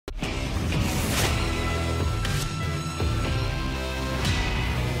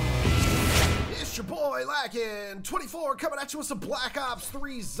boy Laggin 24 coming at you with some Black Ops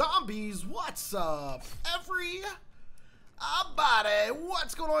 3 Zombies. What's up, everybody?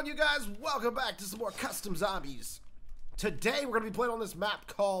 What's going on, you guys? Welcome back to some more custom zombies. Today we're gonna be playing on this map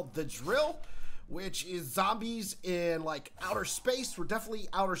called The Drill, which is zombies in like outer space. We're definitely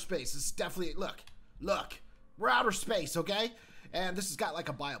outer space. It's definitely look, we're outer space, okay? And this has got like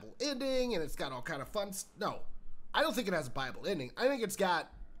a viable ending, and it's got all kind of fun. No, I don't think it has a viable ending. I think it's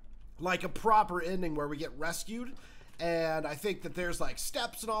got like a proper ending where we get rescued, and I think that there's like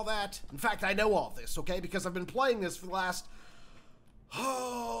steps and all that. In fact, I know all this, okay, because I've been playing this for the last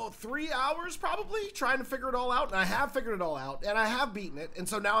 3 hours probably, trying to figure it all out, and I have figured it all out, and I have beaten it, and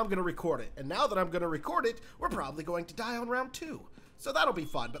so now I'm gonna record it. And now that I'm gonna record it, we're probably going to die on round 2. So that'll be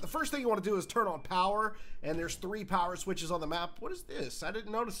fun. But the first thing you want to do is turn on power, and there's 3 power switches on the map. What is this? I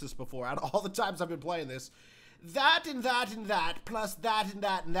didn't notice this before. Out of all the times I've been playing this, that and that and that, plus that and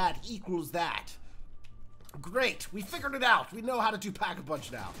that and that equals that. Great, we figured it out. We know how to do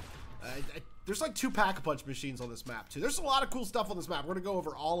Pack-a-Punch now. There's like 2 Pack-a-Punch machines on this map too. There's a lot of cool stuff on this map. We're gonna go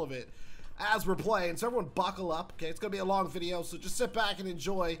over all of it as we're playing, so everyone buckle up, okay? It's gonna be a long video, so just sit back and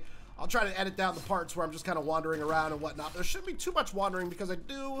enjoy. I'll try to edit down the parts where I'm just kind of wandering around and whatnot. There shouldn't be too much wandering because I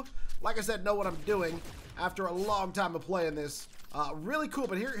do, like I said, know what I'm doing after a long time of playing this. Really cool,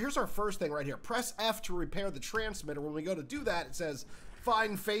 but here's our first thing right here. Press F to repair the transmitter. When we go to do that, it says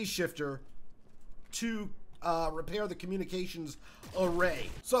find phase shifter to repair the communications array.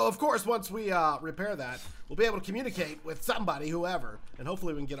 So of course, once we repair that, we'll be able to communicate with somebody, whoever, and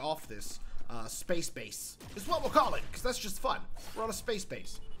hopefully we can get off this space base is what we'll call it, because that's just fun. We're on a space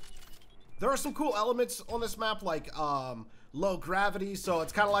base. There are some cool elements on this map, like low gravity, so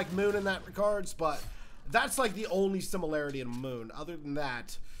it's kind of like Moon in that regards, but that's like the only similarity in Moon. Other than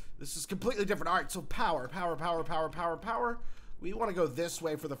that, this is completely different. All right, so power. We want to go this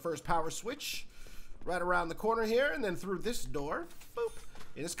way for the first power switch. Right around the corner here, and then through this door. Boop.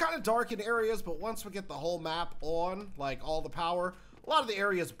 And it's kind of dark in areas, but once we get the whole map on, like all the power, a lot of the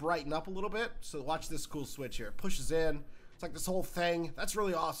areas brighten up a little bit. So watch this cool switch here. It pushes in. It's like this whole thing. That's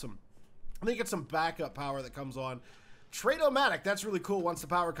really awesome. I think it's some backup power that comes on. Trade-O-Matic, that's really cool. Once the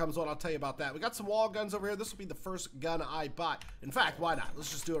power comes on, I'll tell you about that. We got some wall guns over here. This will be the first gun I bought. In fact, why not? Let's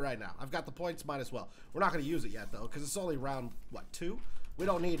just do it right now. I've got the points, might as well. We're not going to use it yet, though, because it's only round, what, 2? We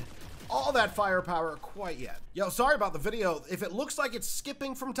don't need all that firepower quite yet. Yo, sorry about the video. If it looks like it's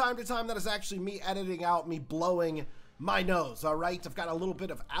skipping from time to time, that is actually me editing out me blowing my nose, all right? I've got a little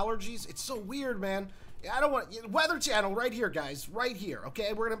bit of allergies. It's so weird, man. I don't want... Weather channel right here, guys. Right here,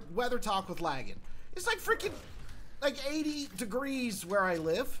 okay? We're going to weather talk with Laggin. It's like freaking... like 80 degrees where I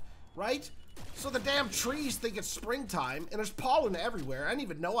live, right? So the damn trees think it's springtime, and there's pollen everywhere. I didn't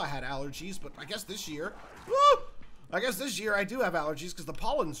even know I had allergies, but I guess this year, woo! I guess this year I do have allergies because the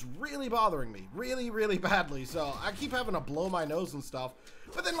pollen's really bothering me, really badly. So I keep having to blow my nose and stuff.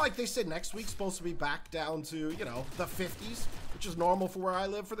 But then, like they said, next week's supposed to be back down to, you know, the 50s, which is normal for where I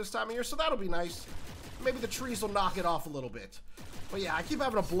live for this time of year. So that'll be nice. Maybe the trees will knock it off a little bit. But yeah, I keep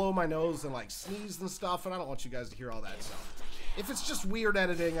having to blow my nose and like sneeze and stuff, and I don't want you guys to hear all that. So if it's just weird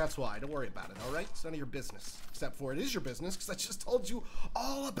editing, that's why. Don't worry about it, all right? It's none of your business, except for it is your business because I just told you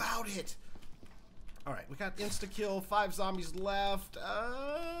all about it. All right, we got insta-kill, 5 zombies left.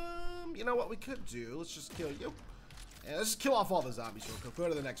 You know what we could do? Let's just kill you. And let's just kill off all the zombies real quick. Go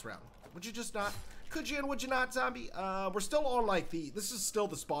to the next round. Would you just not? Could you and would you not, zombie? We're still on like this is still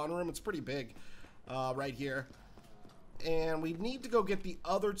the spawn room. It's pretty big right here. And we need to go get the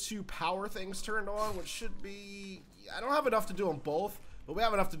other 2 power things turned on, which should be... I don't have enough to do them both, but we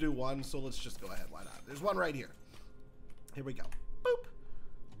have enough to do one, so let's just go ahead. Why not? There's one right here. Here we go. Boop.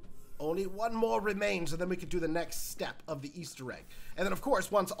 Only 1 more remains, and then we can do the next step of the Easter egg. And then, of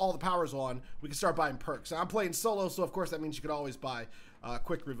course, once all the power's on, we can start buying perks. Now, I'm playing solo, so of course that means you can always buy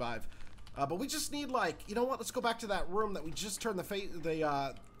quick revive. But we just need, like, you know what? Let's go back to that room that we just turned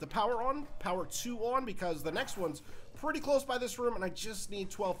the power on, power 2 on, because the next one's pretty close by this room, and I just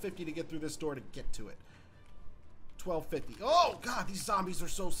need 1250 to get through this door to get to it. 1250. Oh, God, these zombies are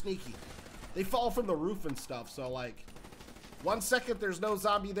so sneaky. They fall from the roof and stuff, so, like... 1 second there's no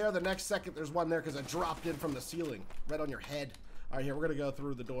zombie there, the next second there's one there because it dropped in from the ceiling right on your head. All right, here we're gonna go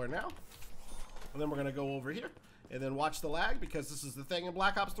through the door now, and then we're gonna go over here and then watch the lag, because this is the thing in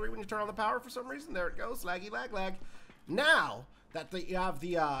Black Ops 3 when you turn on the power for some reason. There it goes, laggy lag. Now that you have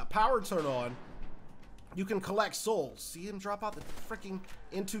the power turned on, you can collect souls. See him drop out the freaking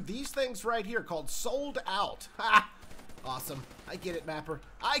into these things right here called sold out. Ha! Awesome. I get it, Mapper.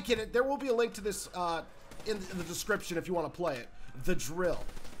 I get it. There will be a link to this in the description if you want to play it. The Drill.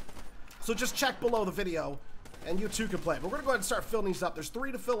 So just check below the video and you too can play it. But we're going to go ahead and start filling these up. There's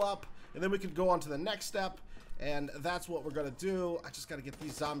 3 to fill up, and then we can go on to the next step, and that's what we're gonna do. I just gotta get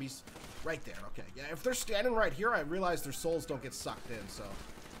these zombies right there. Okay, yeah, if they're standing right here, I realize their souls don't get sucked in, so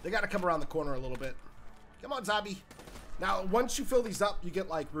they gotta come around the corner a little bit. Come on, zombie. Now, once you fill these up, you get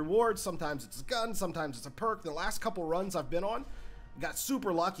like rewards. Sometimes it's a gun, sometimes it's a perk. The last couple runs I've been on, got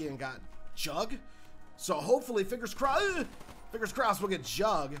super lucky and got Jug. So hopefully, fingers crossed we'll get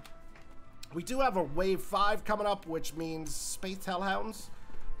Jug. We do have a wave 5 coming up, which means Space Hellhounds.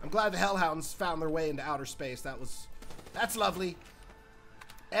 I'm glad the Hellhounds found their way into outer space. That's lovely.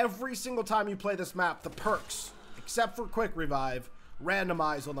 Every single time you play this map, the perks, except for Quick Revive,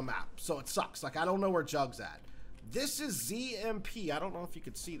 randomize on the map. So it sucks. Like, I don't know where Jug's at. This is ZMP. I don't know if you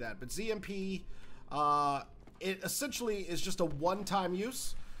could see that, but ZMP, it essentially is just a one-time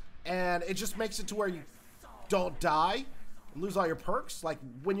use, and it just makes it to where you don't die and lose all your perks. Like,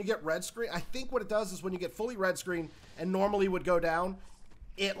 when you get red screen, I think what it does is when you get fully red screen and normally would go down,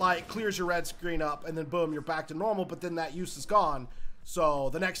 it, like, clears your red screen up, and then boom, you're back to normal, but then that use is gone. So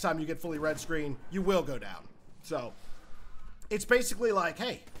the next time you get fully red screen, you will go down. So it's basically like,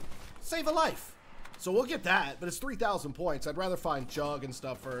 hey, save a life. So we'll get that, but it's 3,000 points. I'd rather find Jug and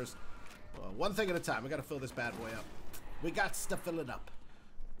stuff first. One thing at a time. We got to fill this bad boy up. We got to fill it up.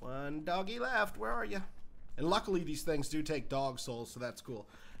 One doggy left. Where are you? And luckily, these things do take dog souls, so that's cool.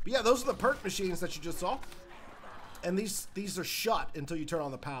 But yeah, those are the perk machines that you just saw. And these are shut until you turn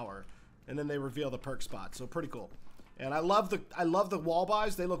on the power, and then they reveal the perk spot. So pretty cool. And I love the wall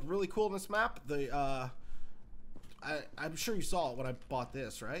buys. They look really cool in this map. I'm sure you saw it when I bought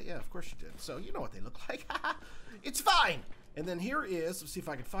this, right? Yeah, of course you did. So you know what they look like. It's fine. And then here is, let's see if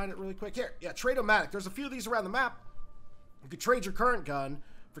I can find it really quick. Here, yeah, Trade-O-Matic. There's a few of these around the map. You could trade your current gun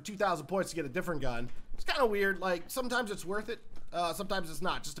for 2,000 points to get a different gun. It's kind of weird. Like, sometimes it's worth it. Sometimes it's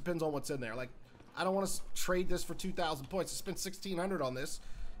not. Just depends on what's in there. Like, I don't want to trade this for 2,000 points. I spent 1,600 on this.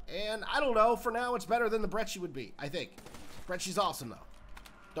 And I don't know. For now, it's better than the Brecci would be, I think. Brecci's awesome, though.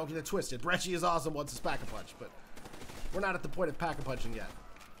 Don't get it twisted. Brecci is awesome once it's Pack-a-Punch, but we're not at the point of Pack-a-Punching yet.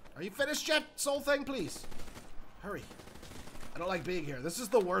 Are you finished yet, soul thing? Please. Hurry. I don't like being here. This is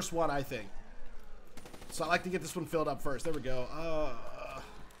the worst one, I think. So I like to get this one filled up first. There we go.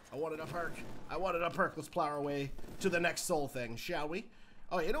 I wanted a perk. I wanted a perk. Let's plow our way to the next soul thing, shall we?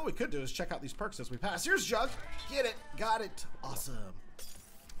 Oh, you know what we could do is check out these perks as we pass. Here's Jug. Get it. Got it. Awesome.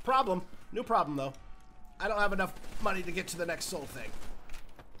 Problem. New problem, though. I don't have enough money to get to the next soul thing.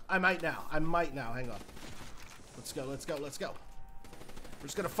 I might now. I might now. Hang on. Let's go. Let's go. Let's go. We're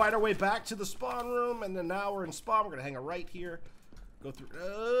just going to fight our way back to the spawn room, and then now we're in spawn. We're going to hang it right here. Go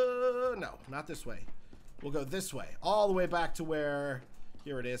through. No, not this way. We'll go this way. All the way back to where...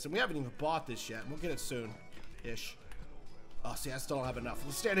 Here it is. And we haven't even bought this yet. We'll get it soon-ish. Oh, see, I still don't have enough.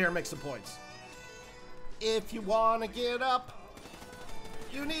 Let's stand here and make some points. If you want to get up,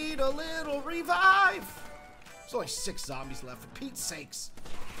 you need a little revive. There's only 6 zombies left, for Pete's sakes.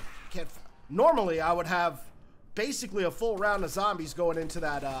 Can't... Normally, I would have basically a full round of zombies going into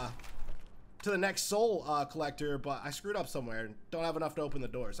that, to the next soul collector, but I screwed up somewhere and don't have enough to open the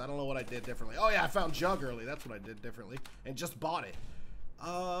doors. I don't know what I did differently. Oh, yeah, I found Jug early. That's what I did differently. And just bought it.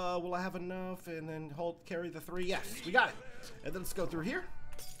 Will I have enough? And then carry the 3? Yes, we got it. And then let's go through here.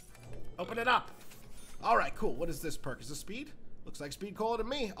 Open it up. All right, cool. What is this perk? Is this speed? Looks like speed cola to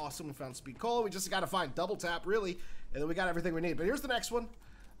me. Awesome, we found speed cola. We just got to find double tap, really. And then we got everything we need. But here's the next one.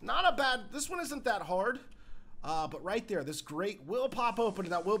 Not a bad, this one isn't that hard. But right there, this grate will pop open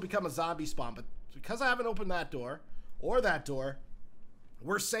and that will become a zombie spawn. But because I haven't opened that door or that door,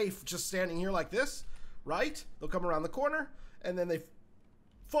 we're safe just standing here like this, right? They'll come around the corner and then they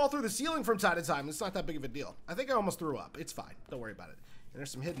fall through the ceiling from time to time. It's not that big of a deal. I think I almost threw up. It's fine. Don't worry about it. And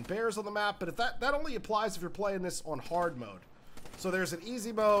there's some hidden bears on the map, but if that only applies if you're playing this on hard mode. So there's an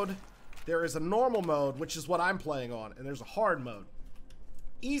easy mode, there is a normal mode, which is what I'm playing on, and there's a hard mode.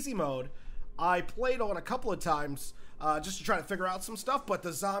 Easy mode, I played on a couple of times just to try to figure out some stuff, but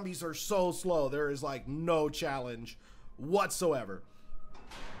the zombies are so slow. There is like no challenge whatsoever.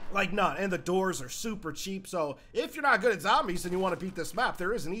 Like none. And the doors are super cheap. So if you're not good at zombies and you want to beat this map,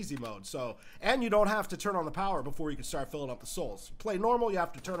 there is an easy mode. So, and you don't have to turn on the power before you can start filling up the souls. Play normal, you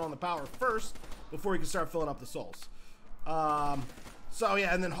have to turn on the power first before you can start filling up the souls. So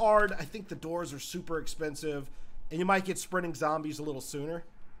yeah, and then hard, I think the doors are super expensive and you might get sprinting zombies a little sooner.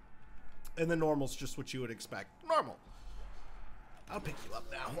 And the normal's just what you would expect. Normal. I'll pick you up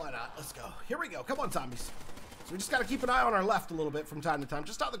now. Why not? Let's go. Here we go. Come on, zombies. So we just got to keep an eye on our left a little bit from time to time.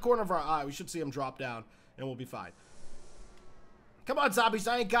 Just out the corner of our eye, we should see them drop down, and we'll be fine. Come on, zombies.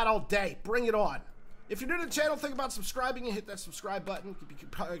 I ain't got all day. Bring it on. If you're new to the channel, think about subscribing and hit that subscribe button.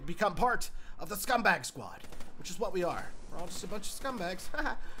 Become part of the Scumbag Squad, which is what we are. We're all just a bunch of scumbags.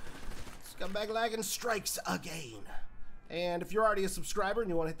 Scumbag Lagging strikes again. And if you're already a subscriber and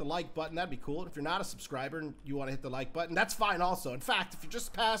you want to hit the like button, that'd be cool. And if you're not a subscriber and you want to hit the like button, that's fine also. In fact, if you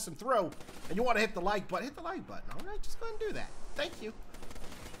just pass and throw and you want to hit the like button, hit the like button. All right, just go ahead and do that. Thank you.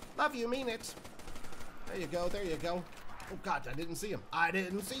 Love you, mean it. There you go, there you go. Oh God, I didn't see him. I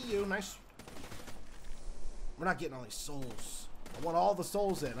didn't see you. Nice. We're not getting all these souls. I want all the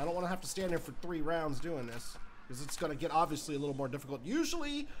souls in. I don't want to have to stand here for 3 rounds doing this, because it's going to get obviously a little more difficult.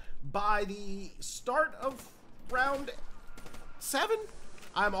 Usually by the start of round 7,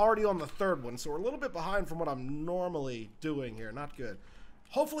 I'm already on the 3rd one, so we're a little bit behind from what I'm normally doing here. Not good.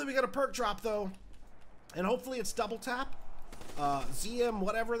 Hopefully we get a perk drop though, and hopefully it's double tap, ZM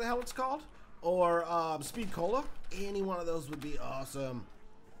whatever the hell it's called, or Speed Cola. Any one of those would be awesome.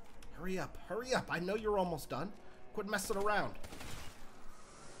 Hurry up, hurry up. I know you're almost done. Quit messing around.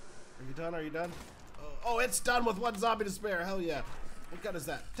 Are you done? Are you done? Oh, it's done with 1 zombie to spare. Hell yeah. What gun is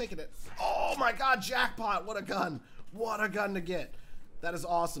that? Taking it. Oh my God, jackpot. What a gun. What a gun to get. That is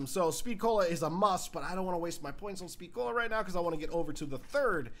awesome. So Speed Cola is a must, but I don't want to waste my points on Speed Cola right now because I want to get over to the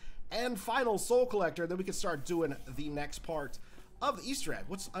 3rd and final Soul Collector. Then we can start doing the next part of the Easter egg.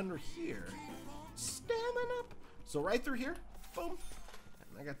 What's under here? Stamina up. So right through here. Boom.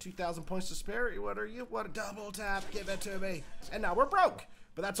 I got 2,000 points to spare. What are you? What a double tap. Give it to me. And now we're broke.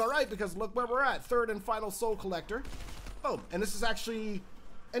 But that's all right because look where we're at. 3rd and final Soul Collector. Boom. And this is actually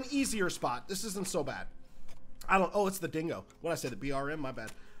an easier spot. This isn't so bad. Oh, it's the dingo. What did I say? The BRM? My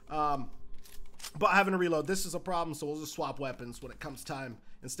bad. But having to reload. This is a problem, so we'll just swap weapons when it comes time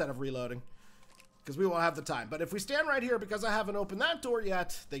instead of reloading. Because we won't have the time. But if we stand right here, because I haven't opened that door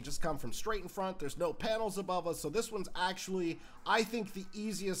yet, they just come from straight in front. There's no panels above us. So this one's actually, I think, the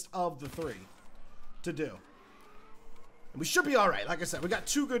easiest of the 3 to do. And we should be all right. Like I said, we got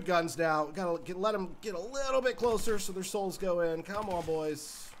 2 good guns now. We got to let them get a little bit closer so their souls go in. Come on,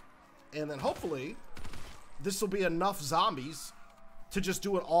 boys. And then hopefully this will be enough zombies to just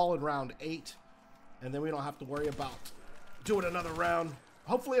do it all in round 8. And then we don't have to worry about doing another round.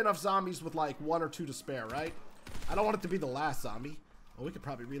 Hopefully enough zombies with like 1 or 2 to spare, right? I don't want it to be the last zombie. Well, we could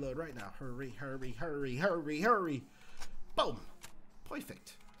probably reload right now. Hurry, hurry, hurry, hurry, hurry. Boom.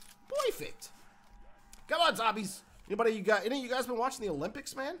 Perfect. Perfect. Come on, zombies. Any of you guys been watching the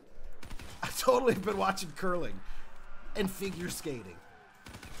Olympics, man? I totally have been watching curling and figure skating.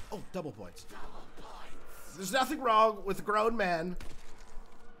 Oh, double points. There's nothing wrong with a grown man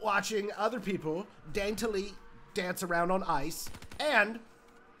watching other people daintily dance around on ice, and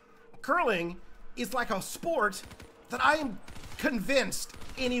curling is like a sport that I am convinced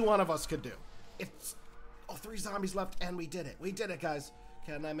any one of us could do. It's 3 zombies left, and we did it. We did it, guys.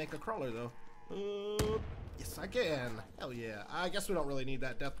 Can I make a crawler though? Yes, I can. Hell yeah. I guess we don't really need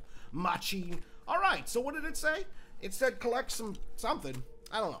that death machine. All right. So what did it say? It said collect something.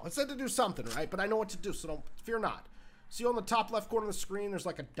 I don't know. It said to do something, right? But I know what to do, so don't fear not. See on the top left corner of the screen, there's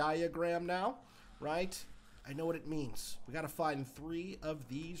like a diagram now, right? I know what it means. We got to find 3 of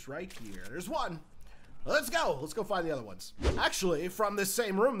these right here. There's 1. Let's go. Let's go find the other ones. Actually, from this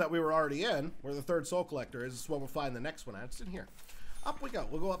same room that we were already in, where the 3rd Soul Collector is, where we'll find the next one at. It's in here. Up we go.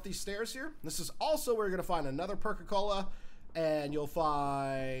 We'll go up these stairs here. This is also where you're going to find another Perca-Cola, and you'll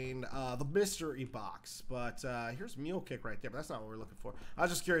find the mystery box. But here's Mule Kick right there, but that's not what we're looking for. I was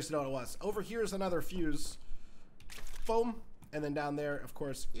just curious to know what it was. Over here is another fuse. Boom. And then down there, of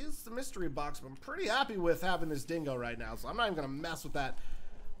course, is the mystery box. But I'm pretty happy with having this dingo right now, so I'm not even going to mess with that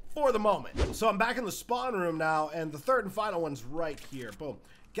for the moment. So I'm back in the spawn room now, and the 3rd and final one's right here. Boom.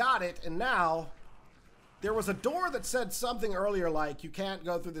 Got it, and now there was a door that said something earlier like, you can't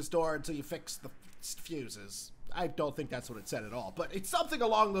go through this door until you fix the fuses. I don't think that's what it said at all, but it's something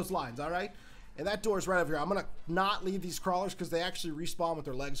along those lines, all right? And that door's right over here. I'm going to not leave these crawlers because they actually respawn with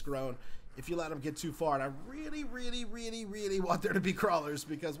their legs grown if you let them get too far. And I really, really, really, really want there to be crawlers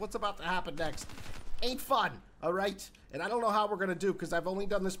because what's about to happen next ain't fun, all right? And I don't know how we're going to do because I've only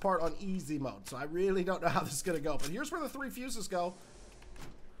done this part on easy mode, so I really don't know how this is going to go. But here's where the 3 fuses go.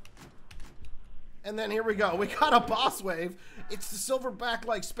 And then here we go. We got a boss wave. It's the silverback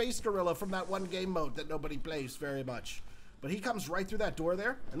like space gorilla from that one game mode that nobody plays very much. But he comes right through that door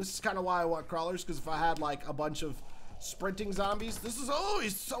there. And this is kind of why I want crawlers, because if I had like a bunch of sprinting zombies, this is, oh,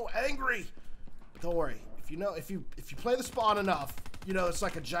 he's so angry. But don't worry. If you play the spawn enough, you know it's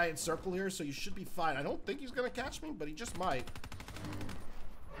like a giant circle here, so you should be fine. I don't think he's gonna catch me, but he just might.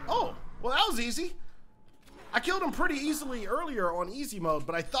 Oh, well that was easy. I killed him pretty easily earlier on easy mode,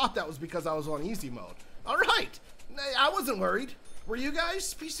 but I thought that was because I was on easy mode. All right, I wasn't worried. Were you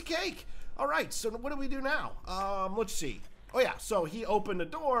guys? Piece of cake. All right, so what do we do now? Let's see. Oh yeah, so he opened the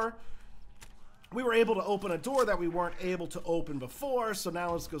door, we were able to open a door that we weren't able to open before. So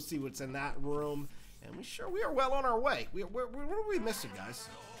now let's go see what's in that room. And we are well on our way. What are we missing, guys?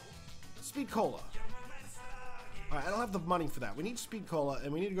 Speed Cola. All right, I don't have the money for that. We need Speed Cola,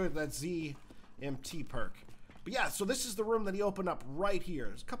 and we need to go to that ZMT perk. But yeah, so this is the room that he opened up right here.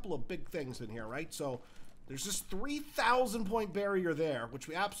 There's a couple of big things in here, right? So there's this 3,000 point barrier there, which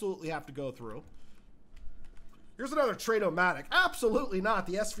we absolutely have to go through. Here's another Trade-O-Matic. Absolutely not.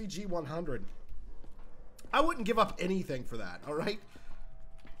 The SVG 100. I wouldn't give up anything for that, all right?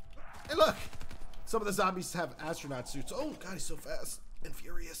 Hey, look. Some of the zombies have astronaut suits. Oh, God, he's so fast and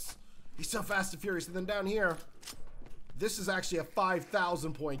furious. He's so fast and furious. And then down here, this is actually a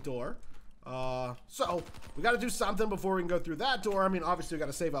 5,000 point door. So we got to do something before we can go through that door. I mean, obviously we got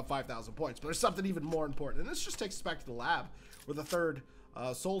to save up 5,000 points, but there's something even more important. And this just takes us back to the lab where the third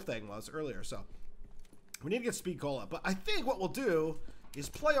soul thing was earlier. So we need to get Speed Cola. But I think what we'll do is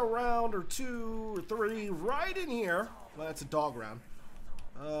play a round or 2 or 3 right in here. Well, that's a dog round.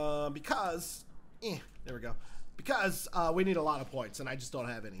 Because, there we go. Because we need a lot of points, and I just don't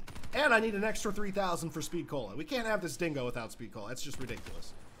have any. And I need an extra 3,000 for Speed Cola. We can't have this dingo without Speed Cola. That's just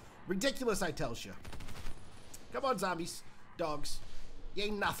ridiculous. Ridiculous, I tells you. Come on, zombies. Dogs. You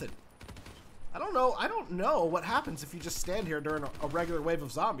ain't nothing. I don't know what happens if you just stand here during a regular wave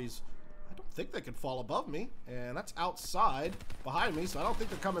of zombies. I don't think they can fall above me. And that's outside behind me, so I don't think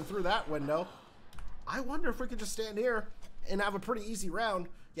they're coming through that window. I wonder if we could just stand here and have a pretty easy round.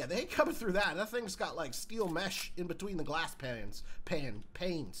 Yeah, they ain't coming through that. That thing's got like steel mesh in between the glass panes.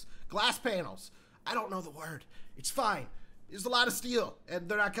 Glass panels. I don't know the word. It's fine. There's a lot of steel, and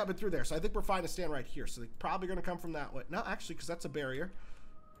they're not coming through there. So I think we're fine to stand right here. So they're probably going to come from that way. No, actually, because that's a barrier.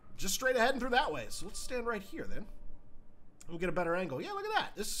 Just straight ahead and through that way. So let's stand right here then. We'll get a better angle. Yeah, look at that.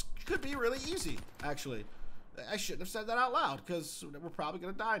 This could be really easy, actually. I shouldn't have said that out loud, because we're probably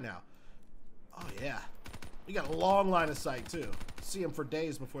going to die now. Oh, yeah. We got a long line of sight, too. See them for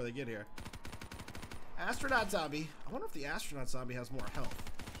days before they get here. Astronaut zombie. I wonder if the astronaut zombie has more health.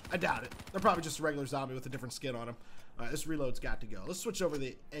 I doubt it. They're probably just a regular zombie with a different skin on them. All right, this reload's got to go. Let's switch over to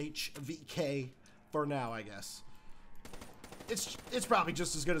the HVK for now, I guess. It's probably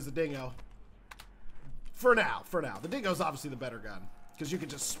just as good as the dingo. For now. The dingo's obviously the better gun, because you can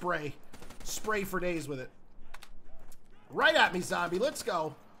just spray for days with it. Right at me, zombie. Let's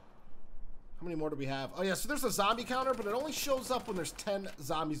go. How many more do we have? Oh, yeah, so there's a zombie counter, but it only shows up when there's 10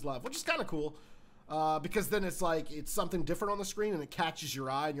 zombies left, which is kind of cool. Because then it's like, it's something different on the screen and it catches your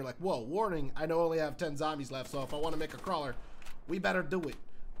eye and you're like, whoa, warning, I only have 10 zombies left, so if I want to make a crawler, we better do it.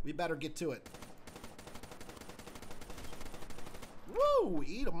 We better get to it. Woo,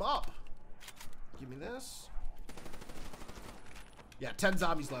 eat them up. Give me this. Yeah, 10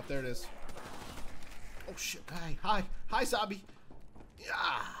 zombies left, there it is. Oh shit, hi zombie.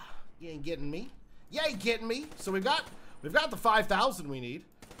 Yeah, you ain't getting me. You ain't getting me. So we've got the 5,000 we need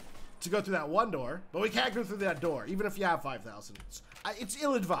to go through that one door, but we can't go through that door, even if you have 5,000. It's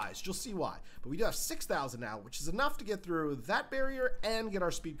ill-advised. You'll see why. But we do have 6,000 now, which is enough to get through that barrier and get our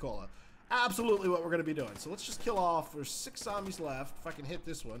Speed Cola. Absolutely what we're going to be doing. So let's just kill off. There's 6 zombies left. If I can hit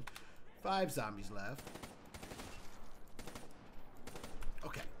this one. 5 zombies left.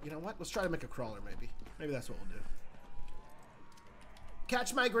 Okay, you know what? Let's try to make a crawler, maybe. Maybe that's what we'll do.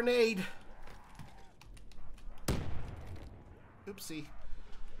 Catch my grenade. Oopsie.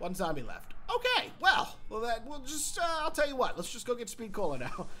 1 zombie left. Okay, well, we'll just, I'll tell you what, let's just go get Speed Cola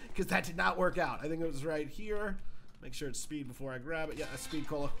now, because that did not work out. I think it was right here. Make sure it's speed before I grab it. Yeah, that's Speed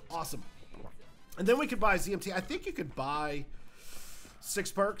Cola. Awesome. And then we could buy ZMT. I think you could buy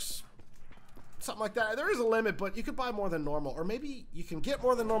 6 perks, something like that. There is a limit, but you could buy more than normal, or maybe you can get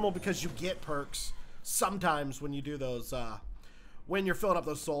more than normal because you get perks sometimes when you do those, when you're filling up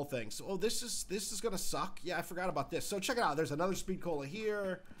those soul things. Oh, this is gonna suck. Yeah, I forgot about this. So check it out. There's another Speed Cola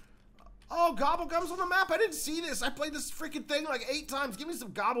here. Oh, Gobblegum's on the map. I didn't see this. I played this freaking thing like 8 times. Give me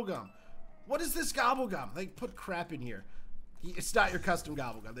some Gobblegum. What is this Gobblegum? They put crap in here. It's not your custom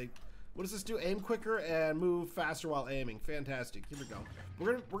Gobblegum. What does this do? Aim quicker and move faster while aiming. Fantastic. Here we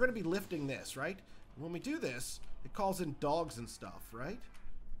go. We're gonna be lifting this, right? When we do this, it calls in dogs and stuff, right?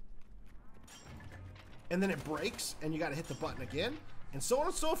 And then it breaks, and you got to hit the button again, and so on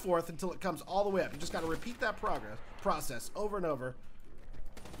and so forth until it comes all the way up. You just got to repeat that process over and over,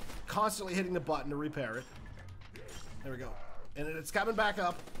 constantly hitting the button to repair it. There we go. And then it's coming back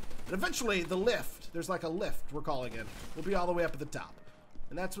up, and eventually the lift, there's like a lift, we're calling it, will be all the way up at the top.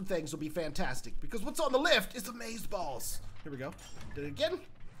 And that's when things will be fantastic, because what's on the lift is the maze balls. Here we go. Did it again.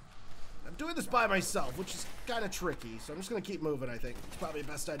 I'm doing this by myself, which is kind of tricky, so I'm just going to keep moving, I think. It's probably the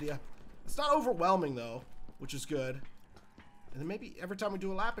best idea. It's not overwhelming, though, which is good. And then maybe every time we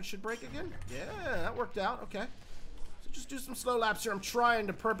do a lap, it should break again. Yeah, that worked out. Okay. So just do some slow laps here. I'm trying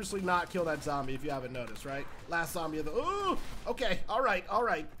to purposely not kill that zombie, if you haven't noticed, right? Last zombie of the... Ooh! Okay, all right, all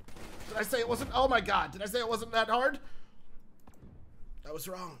right. Did I say it wasn't... Oh, my God. Did I say it wasn't that hard? That was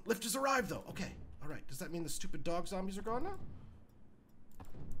wrong. Lift has arrived, though. Okay, all right. Does that mean the stupid dog zombies are gone now?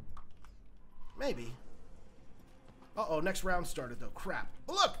 Maybe. Uh-oh, next round started, though. Crap.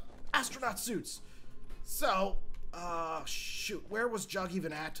 Oh, look! Astronaut suits! So... shoot, where was Jug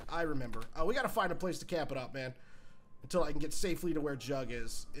even at? I remember. We gotta find a place to camp it up, man. Until I can get safely to where Jug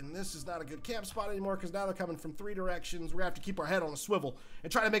is. And this is not a good camp spot anymore, because now they're coming from 3 directions. We're gonna have to keep our head on a swivel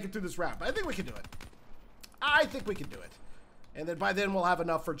and try to make it through this round. But I think we can do it. I think we can do it. And then by then we'll have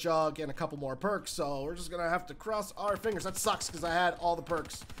enough for Jug and a couple more perks, so we're just gonna have to cross our fingers. That sucks, because I had all the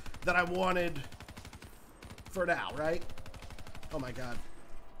perks that I wanted for now, right? Oh my God.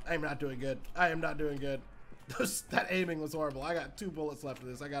 I am not doing good. I am not doing good. That aiming was horrible. I got 2 bullets left of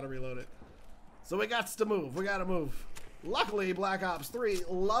this. I gotta reload it. So we got to move. We gotta move. Luckily, Black Ops 3,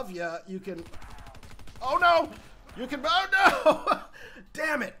 love ya. You can... Oh no! You can... Oh no!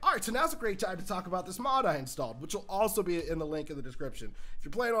 Damn it! Alright, so now's a great time to talk about this mod I installed, which will also be in the link in the description. If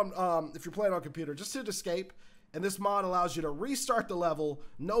you're playing on computer, just hit escape. And this mod allows you to restart the level,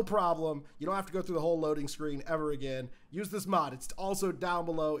 no problem. You don't have to go through the whole loading screen ever again. Use this mod. It's also down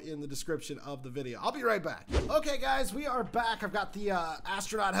below in the description of the video. I'll be right back. Okay, guys, we are back. I've got the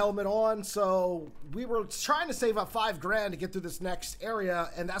astronaut helmet on, so we were trying to save up 5 grand to get through this next area,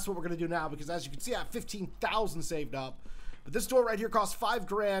 and that's what we're gonna do now, because as you can see, I have 15,000 saved up. But this door right here costs 5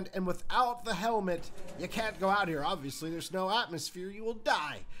 grand, and without the helmet, you can't go out here. Obviously, there's no atmosphere. You will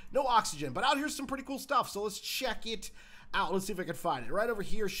die. No oxygen. But out here's some pretty cool stuff, so let's check it out. Let's see if I can find it. Right over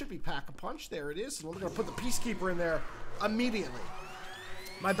here should be Pack-a-Punch. There it is. And we're going to put the Peacekeeper in there immediately.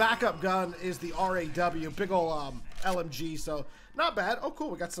 My backup gun is the RAW, big ol' LMG, so not bad. Oh, cool.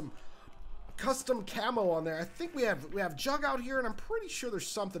 We got some custom camo on there. I think we have Jug out here, and I'm pretty sure there's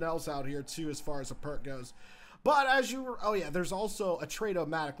something else out here, too, as far as a perk goes. But as you were, oh yeah, there's also a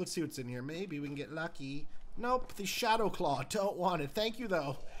Trade-O-Matic. Let's see what's in here. Maybe we can get lucky. Nope, the Shadow Claw. Don't want it. Thank you,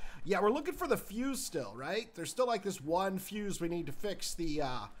 though. Yeah, we're looking for the fuse still, right? There's still like this one fuse we need to fix the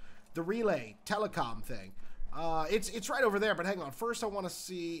relay telecom thing. It's right over there, but hang on. First, I want to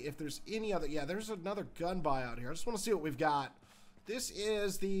see if there's any other. Yeah, there's another gun buy out here. I just want to see what we've got. This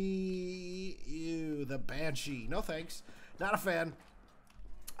is the Banshee. No thanks. Not a fan.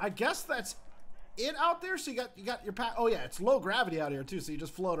 I guess that's it out there. So you got your pad. Oh yeah, it's low gravity out here too, so you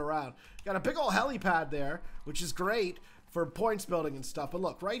just float around. Got a big old helipad there, which is great for points building and stuff. But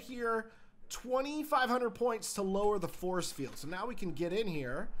look, right here, 2,500 points to lower the force field. So now we can get in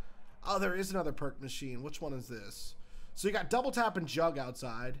here. Oh, there is another perk machine. Which one is this? So you got double tap and Jug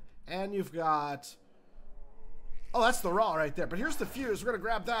outside, and you've got... Oh, that's the raw right there. But here's the fuse. We're gonna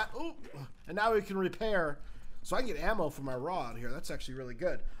grab that. Ooh, and now we can repair. So I can get ammo for my raw out here. That's actually really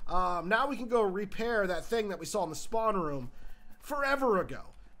good. Now we can go repair that thing that we saw in the spawn room forever ago.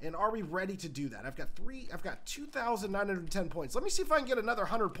 And are we ready to do that? I've got 2,910 points. Let me see if I can get another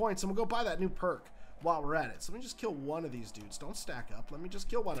 100 points, and we'll go buy that new perk while we're at it. So let me just kill one of these dudes. Don't stack up. Let me just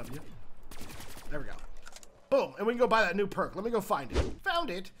kill one of you. There we go. Boom. And we can go buy that new perk. Let me go find it.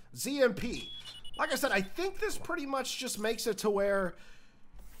 Found it. ZMP. Like I said, I think this pretty much just makes it to where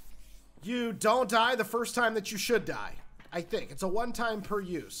you don't die the first time that you should die. I think. It's a one-time per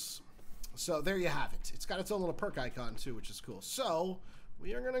use. So there you have it. It's got its own little perk icon too, which is cool. So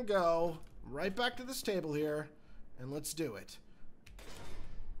we are going to go right back to this table here, and let's do it.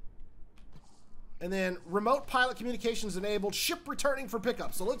 And then remote pilot communications enabled, ship returning for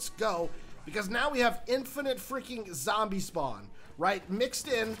pickup. So let's go, because now we have infinite freaking zombie spawn, right? Mixed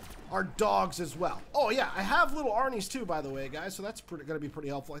in our dogs as well. Oh yeah, I have little Arnie's too, by the way, guys. So that's going to be pretty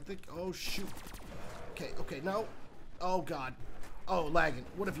helpful, I think. Oh shoot. Okay, no. Oh god. Oh, lagging.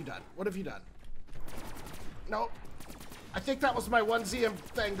 What have you done? What have you done? No. I think that was my one ZM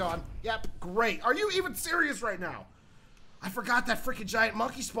thing gone. Yep, great. Are you even serious right now? I forgot that freaking giant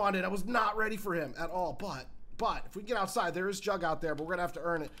monkey spawned in. I was not ready for him at all. But if we get outside, there is Jug out there, but we're gonna have to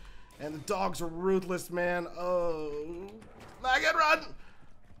earn it. And the dogs are ruthless, man. Oh, lag and run.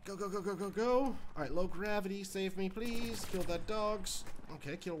 Go, go, go, go, go, go. All right, low gravity, save me, please. Kill that dogs.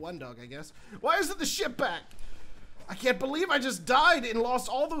 Okay, kill one dog, I guess. Why isn't the ship back? I can't believe I just died and lost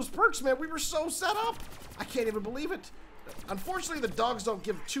all those perks, man. We were so set up. I can't even believe it. Unfortunately, the dogs don't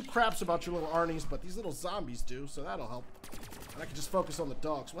give 2 craps about your little Arnies, but these little zombies do, so that'll help. And I can just focus on the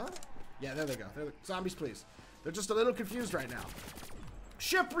dogs. Well, yeah, there they go. Zombies, please. They're just a little confused right now.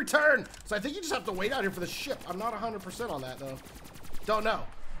 Ship return! So I think you just have to wait out here for the ship. I'm not 100% on that, though. Don't know.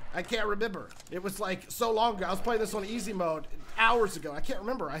 I can't remember. It was like so long ago. I was playing this on easy mode hours ago. I can't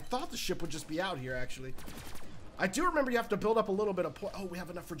remember. I thought the ship would just be out here, actually. I do remember you have to build up a little bit of point. Oh, we have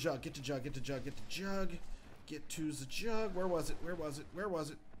enough for Jug. Get to Jug, get to Jug, get to Jug. Get to the Jug. Where was it? Where was it? Where was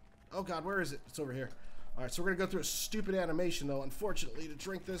it? Oh, God, where is it? It's over here. All right, so we're going to go through a stupid animation, though, unfortunately, to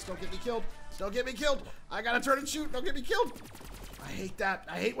drink this. Don't get me killed. Don't get me killed. I got to turn and shoot. Don't get me killed. I hate that.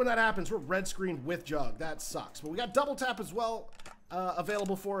 I hate when that happens. We're red screen with Jug. That sucks. But we got double tap as well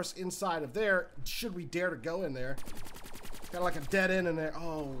available for us inside of there. Should we dare to go in there? Got like a dead end in there.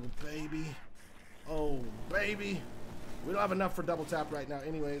 Oh, baby. Oh, baby. We don't have enough for double tap right now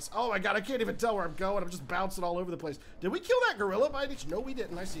anyways. Oh, my God. I can't even tell where I'm going. I'm just bouncing all over the place. Did we kill that gorilla by any chance? No, we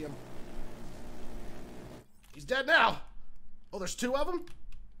didn't. I see him. He's dead now. Oh, there's two of them?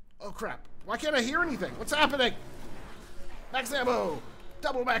 Oh, crap. Why can't I hear anything? What's happening? Max ammo.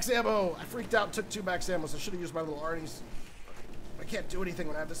 Double max ammo. I freaked out and took 2 max ammos. I should have used my little Arnie's. I can't do anything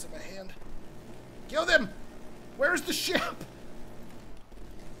when I have this in my hand. Kill them. Where's the ship?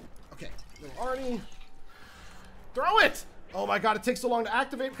 Okay. Little Arnie. Throw it. Oh, my God. It takes so long to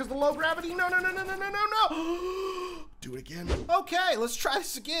activate because of the low gravity. No, no, no, no, no, no, no, no. Do it again. Okay, let's try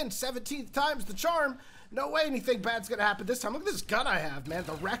this again. 17th time's the charm. No way anything bad's gonna happen this time. Look at this gun I have, man.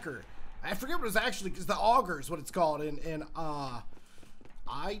 The Wrecker. I forget what it was actually, because the Auger is what it's called in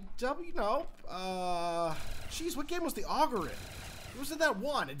IW, no. Geez, what game was the Auger in? It was in that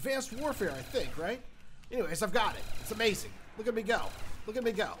one, Advanced Warfare, I think, right? Anyways, I've got it. It's amazing. Look at me go. Look at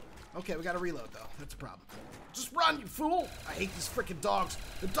me go. Okay, we gotta reload, though. That's a problem. Just run, you fool. I hate these freaking dogs.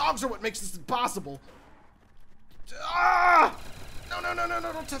 The dogs are what makes this impossible. Ah! No, no, no, no,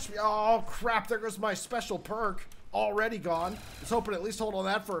 no, don't touch me. Oh, crap, there goes my special perk. Already gone. I was hoping to at least hold on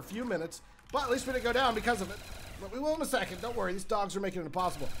that for a few minutes, but at least we didn't go down because of it. But we will in a second. Don't worry, these dogs are making it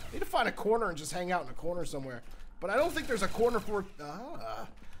impossible. I need to find a corner and just hang out in a corner somewhere. But I don't think there's a corner for...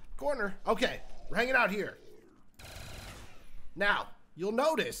 corner. Okay, we're hanging out here. Now, you'll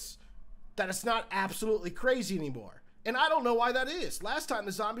notice that it's not absolutely crazy anymore. And I don't know why that is. Last time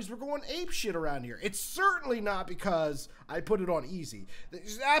the zombies were going ape shit around here. It's certainly not because I put it on easy.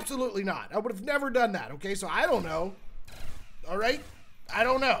 It's absolutely not. I would have never done that, okay? So I don't know. All right? I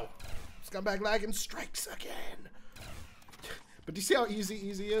don't know. Scumbag lagging strikes again. But do you see how easy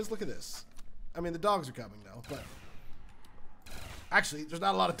is? Look at this. I mean, the dogs are coming, though, but... Actually, there's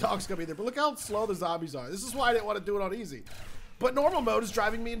not a lot of dogs coming either, but look how slow the zombies are. This is why I didn't want to do it on easy. But normal mode is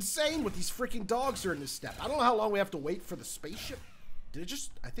driving me insane with these freaking dogs during this step. I don't know how long we have to wait for the spaceship. Did it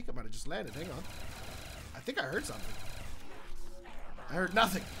just... I think it might have just landed. Hang on. I think I heard something. I heard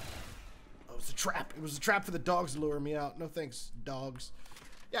nothing. Oh, it was a trap. It was a trap for the dogs to lure me out. No thanks, dogs.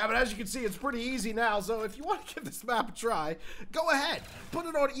 Yeah, but as you can see, it's pretty easy now. So if you want to give this map a try, go ahead. Put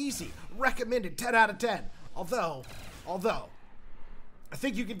it on easy. Recommended 10 out of 10. Although... I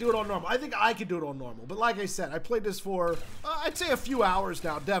think you can do it on normal. I think I can do it on normal. But like I said, I played this for, I'd say a few hours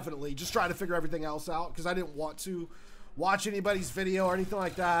now, definitely. Just trying to figure everything else out because I didn't want to watch anybody's video or anything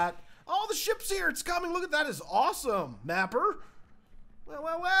like that. Oh, the ship's here. It's coming. Look at that. It's awesome, Mapper. Well,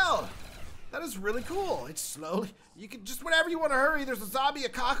 well, well. That is really cool. It's slowly. You can just, whenever you want to hurry, there's a zombie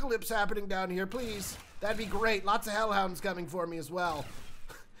apocalypse happening down here. Please. That'd be great. Lots of hellhounds coming for me as well.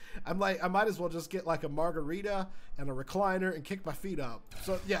 I'm like, I might as well just get like a margarita and a recliner and kick my feet up.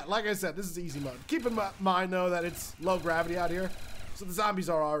 So yeah, like I said, this is easy mode. Keep in mind though that it's low gravity out here. So the zombies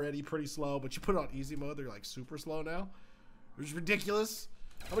are already pretty slow, but you put it on easy mode, they're like super slow now. Which is ridiculous.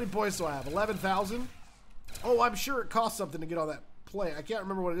 How many points do I have? 11,000? Oh, I'm sure it costs something to get on that plane. I can't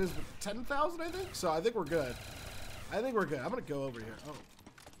remember what it is, but 10,000 I think? So I think we're good. I think we're good. I'm gonna go over here. Oh.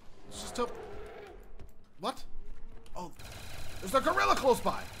 It's just tough. What? Oh, there's a gorilla close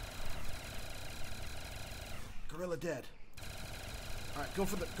by. Gorilla dead. All right, go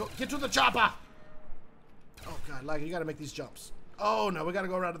for the, get to the chopper. Oh God, like you gotta make these jumps. Oh no, we gotta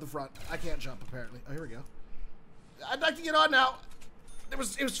go around to the front. I can't jump apparently. Oh, here we go. I'd like to get on now. It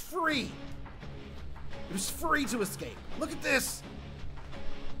was free. It was free to escape. Look at this.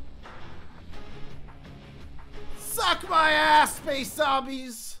 Suck my ass, space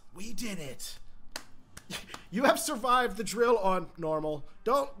zombies. We did it. You have survived the drill on normal.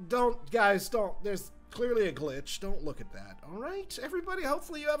 Guys, don't. There's clearly a glitch. Don't look at that. All right, everybody,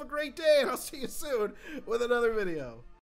 hopefully you have a great day, and I'll see you soon with another video.